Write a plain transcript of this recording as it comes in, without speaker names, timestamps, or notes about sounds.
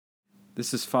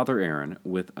This is Father Aaron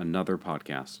with another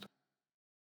podcast.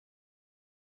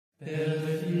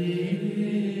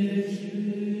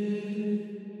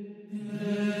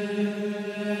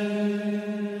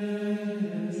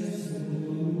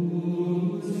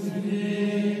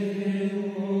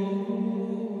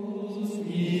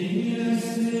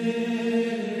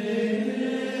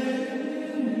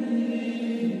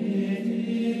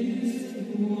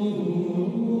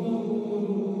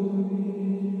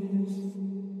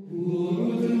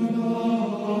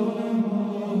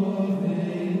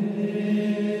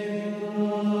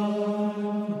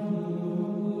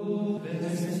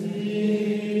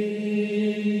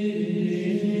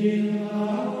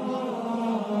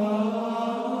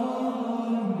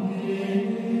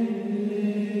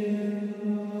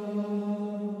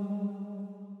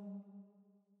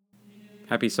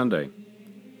 Happy Sunday.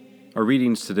 Our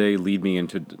readings today lead me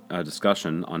into a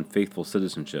discussion on faithful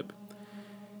citizenship.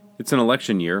 It's an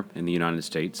election year in the United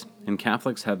States, and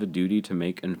Catholics have a duty to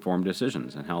make informed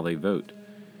decisions in how they vote,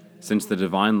 since the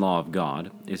divine law of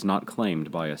God is not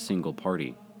claimed by a single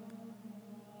party.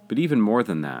 But even more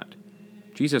than that,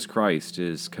 Jesus Christ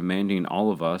is commanding all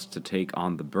of us to take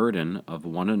on the burden of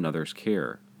one another's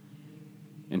care,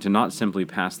 and to not simply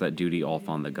pass that duty off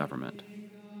on the government.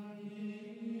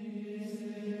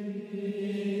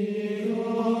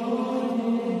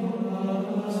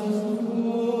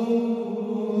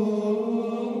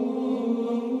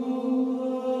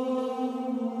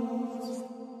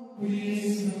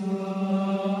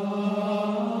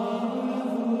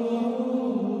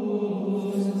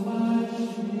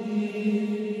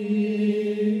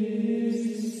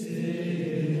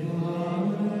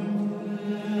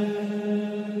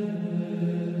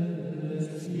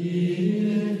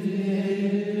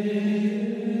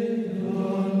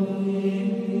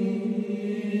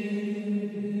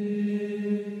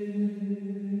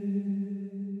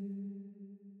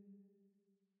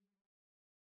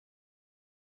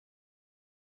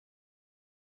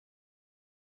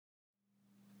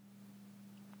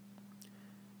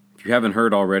 If you haven't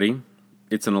heard already,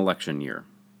 it's an election year.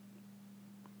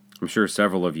 I'm sure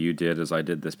several of you did as I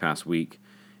did this past week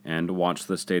and watched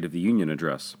the State of the Union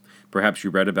address. Perhaps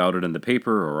you read about it in the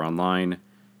paper or online.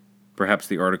 Perhaps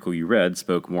the article you read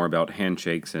spoke more about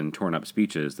handshakes and torn-up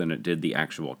speeches than it did the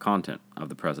actual content of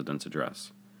the president's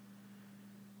address.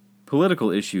 Political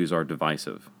issues are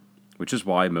divisive, which is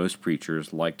why most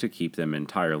preachers like to keep them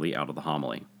entirely out of the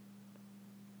homily.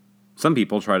 Some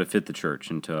people try to fit the church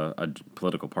into a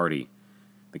political party.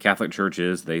 The Catholic Church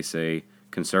is, they say,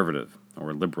 conservative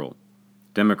or liberal,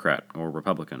 Democrat or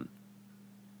Republican.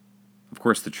 Of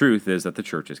course, the truth is that the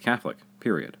church is Catholic,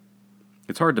 period.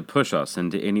 It's hard to push us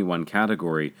into any one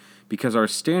category because our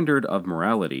standard of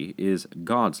morality is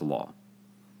God's law.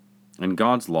 And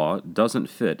God's law doesn't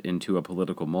fit into a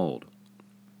political mold.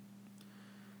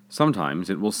 Sometimes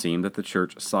it will seem that the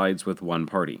church sides with one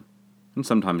party, and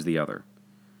sometimes the other.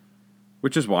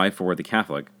 Which is why, for the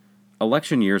Catholic,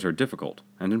 election years are difficult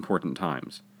and important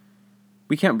times.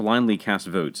 We can't blindly cast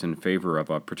votes in favor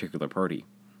of a particular party.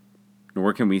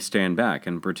 Nor can we stand back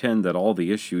and pretend that all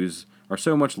the issues are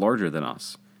so much larger than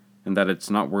us, and that it's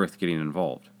not worth getting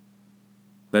involved.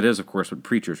 That is, of course, what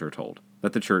preachers are told,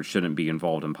 that the church shouldn't be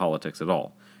involved in politics at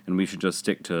all, and we should just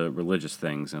stick to religious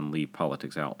things and leave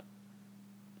politics out.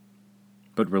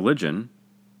 But religion,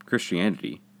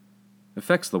 Christianity,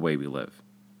 affects the way we live,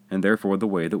 and therefore the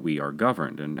way that we are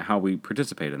governed and how we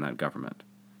participate in that government.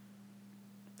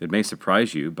 It may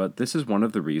surprise you, but this is one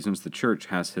of the reasons the church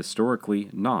has historically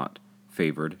not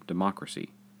favored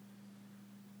democracy.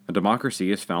 A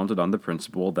democracy is founded on the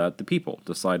principle that the people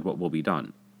decide what will be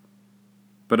done.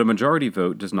 But a majority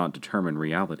vote does not determine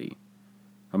reality.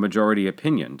 A majority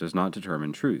opinion does not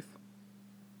determine truth.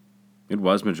 It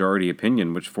was majority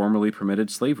opinion which formerly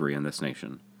permitted slavery in this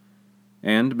nation,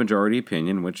 and majority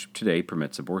opinion which today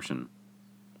permits abortion.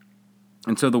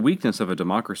 And so the weakness of a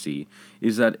democracy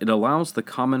is that it allows the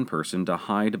common person to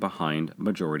hide behind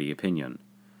majority opinion,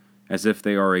 as if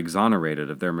they are exonerated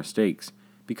of their mistakes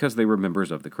because they were members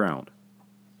of the crowd.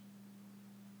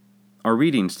 Our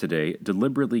readings today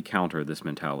deliberately counter this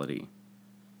mentality.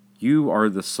 You are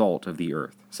the salt of the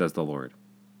earth, says the Lord.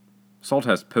 Salt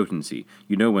has potency.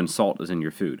 You know when salt is in your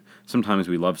food. Sometimes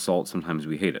we love salt, sometimes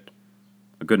we hate it.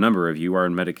 A good number of you are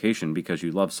on medication because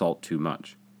you love salt too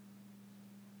much.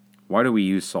 Why do we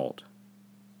use salt?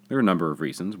 There are a number of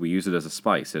reasons. We use it as a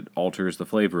spice. It alters the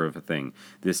flavor of a thing.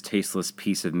 This tasteless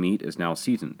piece of meat is now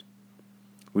seasoned.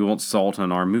 We want salt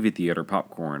on our movie theater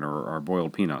popcorn or our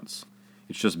boiled peanuts.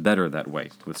 It's just better that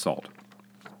way, with salt.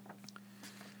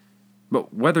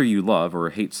 But whether you love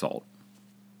or hate salt,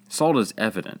 salt is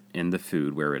evident in the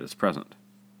food where it is present.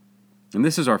 And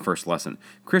this is our first lesson.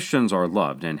 Christians are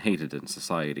loved and hated in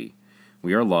society.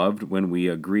 We are loved when we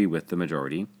agree with the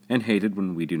majority, and hated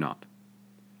when we do not.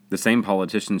 The same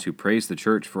politicians who praise the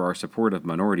church for our support of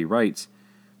minority rights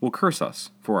will curse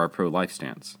us for our pro-life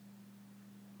stance.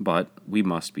 But we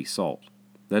must be salt.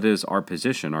 That is, our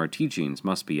position, our teachings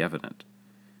must be evident.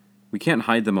 We can't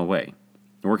hide them away,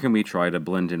 nor can we try to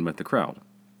blend in with the crowd,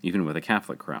 even with a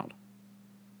Catholic crowd.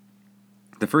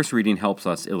 The first reading helps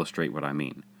us illustrate what I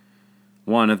mean.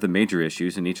 One of the major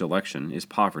issues in each election is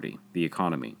poverty, the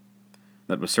economy.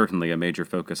 That was certainly a major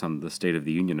focus on the State of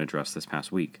the Union address this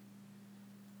past week.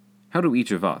 How do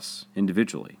each of us,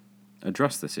 individually,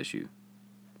 address this issue?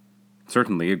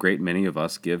 Certainly, a great many of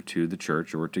us give to the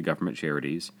church or to government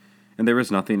charities, and there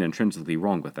is nothing intrinsically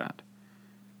wrong with that.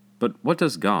 But what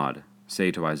does God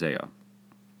say to Isaiah?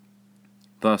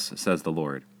 Thus says the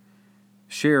Lord,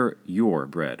 "Share your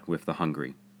bread with the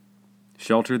hungry.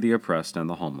 Shelter the oppressed and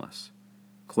the homeless.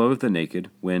 Clothe the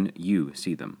naked when you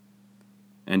see them.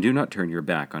 And do not turn your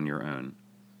back on your own."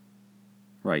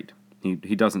 Right.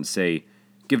 He doesn't say,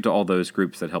 give to all those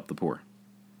groups that help the poor.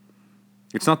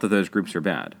 It's not that those groups are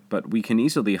bad, but we can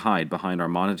easily hide behind our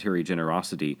monetary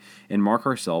generosity and mark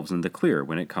ourselves in the clear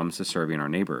when it comes to serving our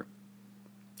neighbor.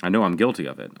 I know I'm guilty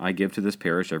of it. I give to this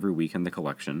parish every week in the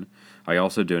collection. I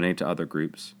also donate to other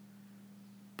groups.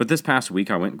 But this past week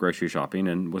I went grocery shopping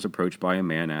and was approached by a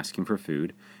man asking for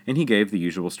food, and he gave the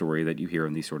usual story that you hear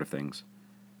in these sort of things.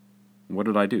 What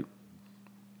did I do?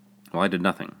 Well, I did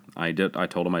nothing. I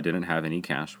told him I didn't have any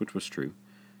cash, which was true,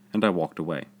 and I walked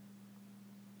away.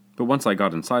 But once I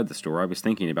got inside the store, I was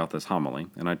thinking about this homily,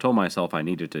 and I told myself I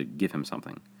needed to give him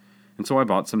something, and so I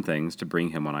bought some things to bring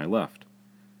him when I left.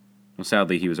 Well,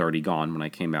 sadly, he was already gone when I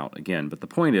came out again, but the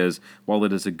point is, while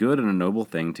it is a good and a noble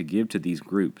thing to give to these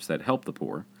groups that help the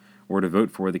poor, or to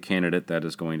vote for the candidate that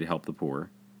is going to help the poor,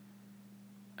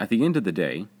 at the end of the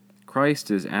day, Christ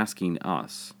is asking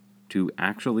us to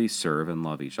actually serve and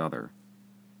love each other.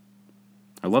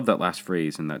 I love that last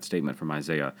phrase in that statement from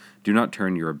Isaiah, "Do not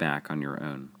turn your back on your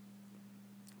own."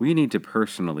 We need to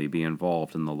personally be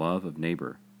involved in the love of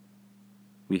neighbor.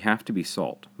 We have to be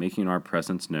salt, making our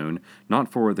presence known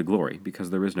not for the glory, because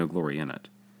there is no glory in it,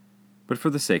 but for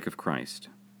the sake of Christ.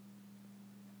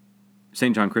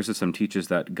 St. John Chrysostom teaches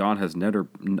that God has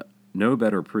no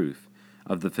better proof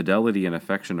of the fidelity and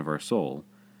affection of our soul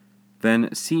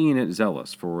than seeing it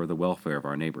zealous for the welfare of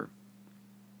our neighbor.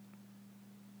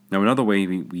 Now, another way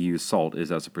we use salt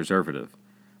is as a preservative,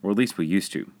 or at least we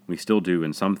used to. We still do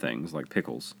in some things, like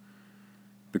pickles.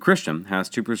 The Christian has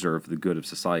to preserve the good of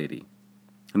society,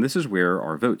 and this is where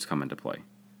our votes come into play.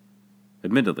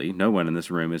 Admittedly, no one in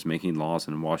this room is making laws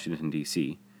in Washington,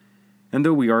 D.C., and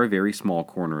though we are a very small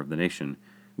corner of the nation,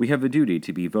 we have a duty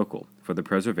to be vocal for the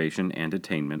preservation and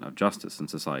attainment of justice in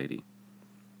society.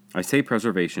 I say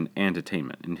preservation and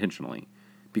attainment intentionally,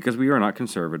 because we are not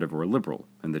conservative or liberal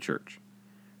in the church.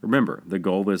 Remember, the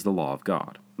goal is the law of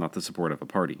God, not the support of a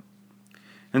party.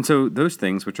 And so those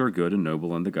things which are good and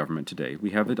noble in the government today,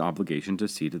 we have an obligation to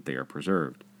see that they are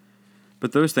preserved.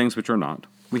 But those things which are not,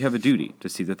 we have a duty to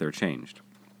see that they're changed.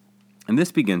 And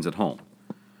this begins at home.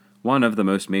 One of the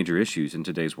most major issues in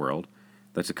today's world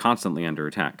that's constantly under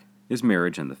attack is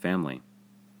marriage and the family.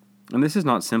 And this is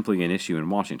not simply an issue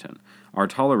in Washington. Our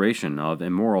toleration of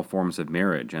immoral forms of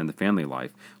marriage and the family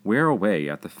life wear away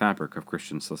at the fabric of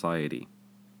Christian society.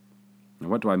 Now,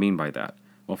 what do I mean by that?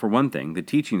 Well, for one thing, the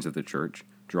teachings of the Church,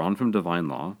 drawn from divine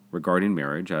law, regarding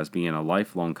marriage as being a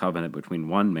lifelong covenant between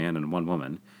one man and one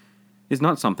woman, is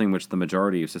not something which the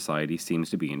majority of society seems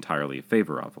to be entirely in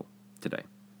favor of today.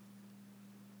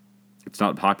 It's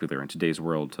not popular in today's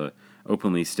world to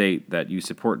openly state that you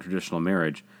support traditional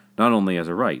marriage not only as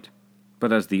a right,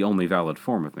 but as the only valid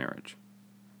form of marriage.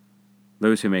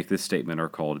 Those who make this statement are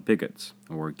called bigots,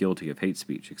 or guilty of hate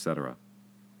speech, etc.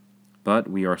 But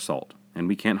we are salt, and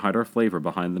we can't hide our flavor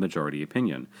behind the majority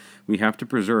opinion. We have to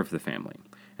preserve the family,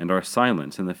 and our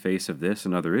silence in the face of this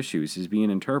and other issues is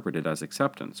being interpreted as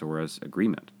acceptance or as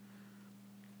agreement.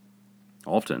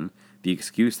 Often, the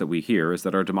excuse that we hear is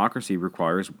that our democracy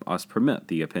requires us permit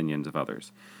the opinions of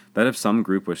others, that if some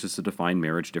group wishes to define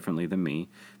marriage differently than me,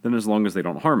 then as long as they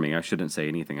don't harm me, I shouldn't say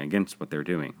anything against what they're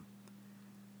doing.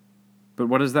 But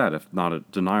what is that if not a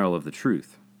denial of the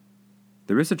truth?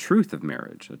 There is a truth of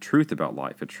marriage, a truth about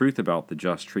life, a truth about the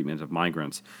just treatment of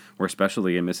migrants, or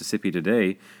especially in Mississippi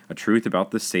today, a truth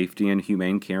about the safety and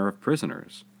humane care of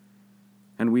prisoners.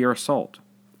 And we are salt.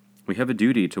 We have a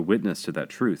duty to witness to that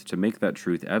truth, to make that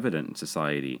truth evident in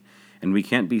society, and we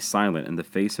can't be silent in the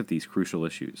face of these crucial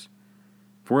issues.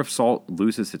 For if salt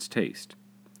loses its taste,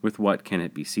 with what can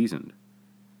it be seasoned?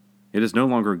 It is no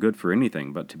longer good for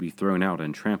anything but to be thrown out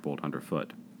and trampled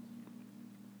underfoot.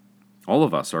 All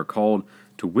of us are called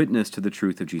to witness to the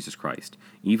truth of Jesus Christ,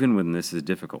 even when this is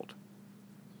difficult.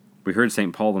 We heard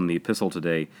St. Paul in the epistle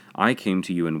today, "I came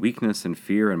to you in weakness and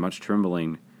fear and much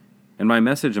trembling, and my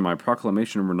message and my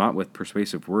proclamation were not with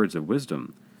persuasive words of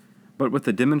wisdom, but with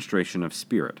the demonstration of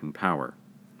spirit and power,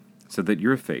 so that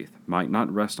your faith might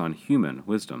not rest on human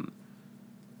wisdom,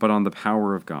 but on the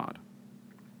power of God."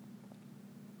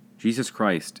 Jesus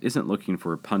Christ isn't looking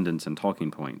for pundits and talking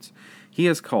points. He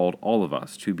has called all of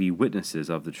us to be witnesses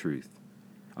of the truth,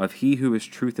 of He who is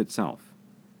truth itself.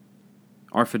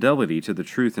 Our fidelity to the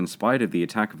truth in spite of the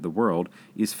attack of the world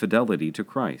is fidelity to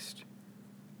Christ.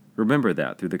 Remember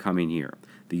that through the coming year.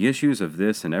 The issues of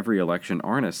this and every election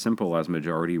aren't as simple as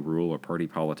majority rule or party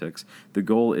politics. The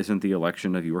goal isn't the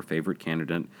election of your favorite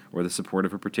candidate or the support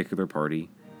of a particular party.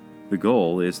 The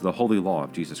goal is the holy law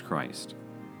of Jesus Christ.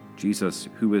 Jesus,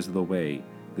 who is the way,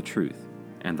 the truth,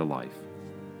 and the life.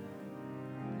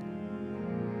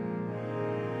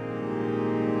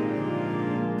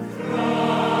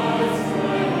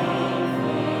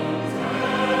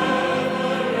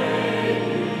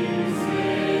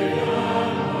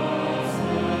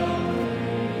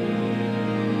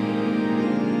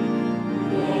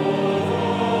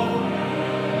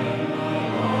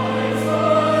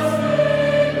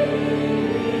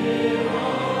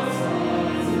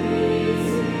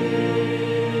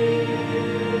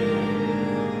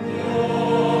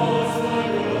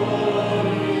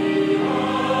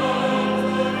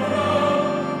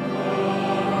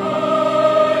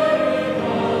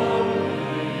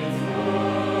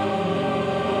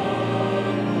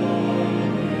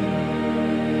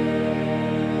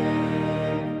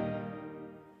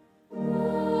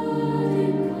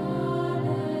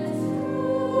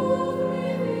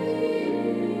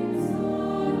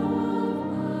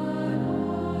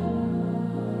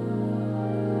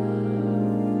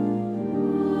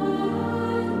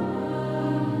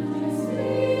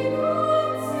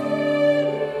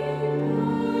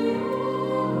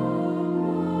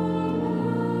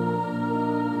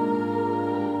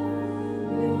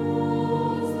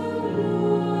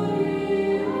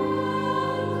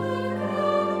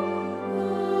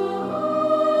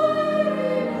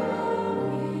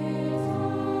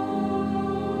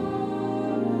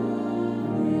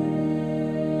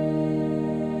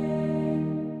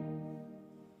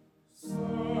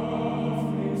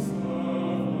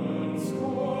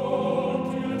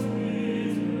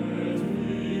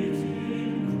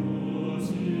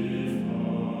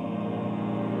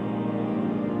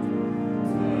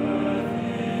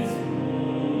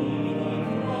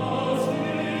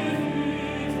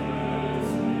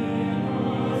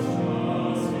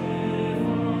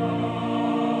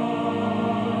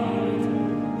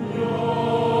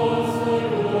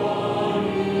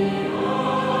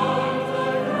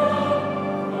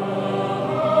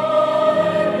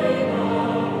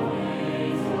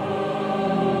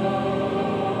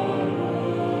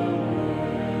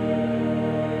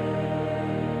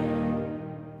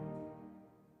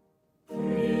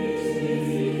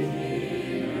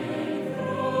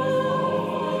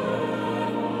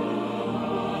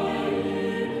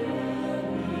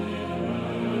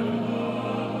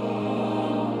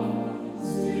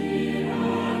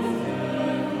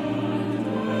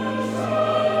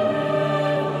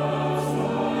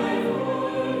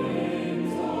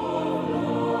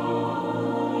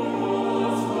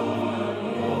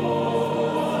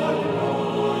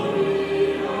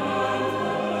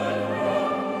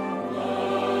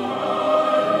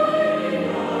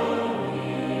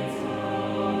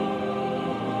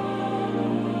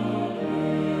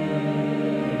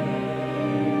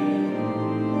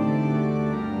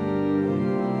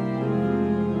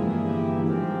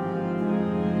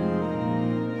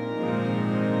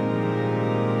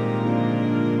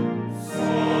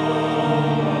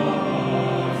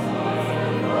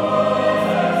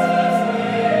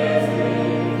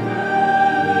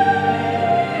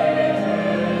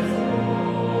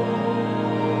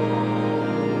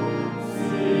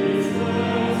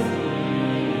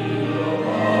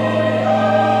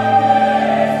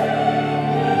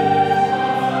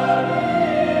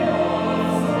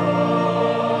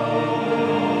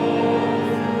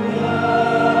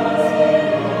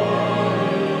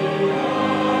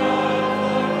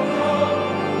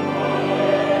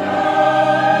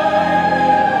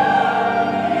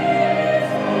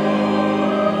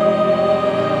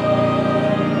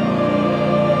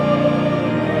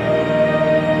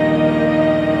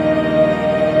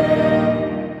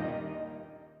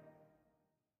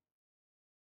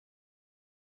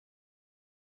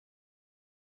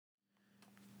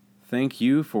 Thank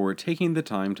you for taking the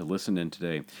time to listen in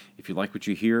today. If you like what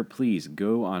you hear, please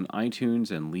go on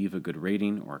iTunes and leave a good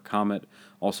rating or comment.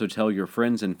 Also tell your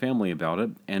friends and family about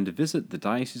it, and visit the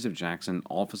Diocese of Jackson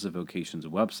Office of Vocations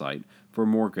website for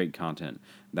more great content.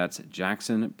 That's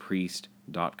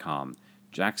jacksonpriest.com.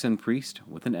 jacksonpriest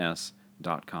with an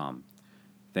S.com.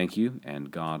 Thank you,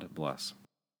 and God bless.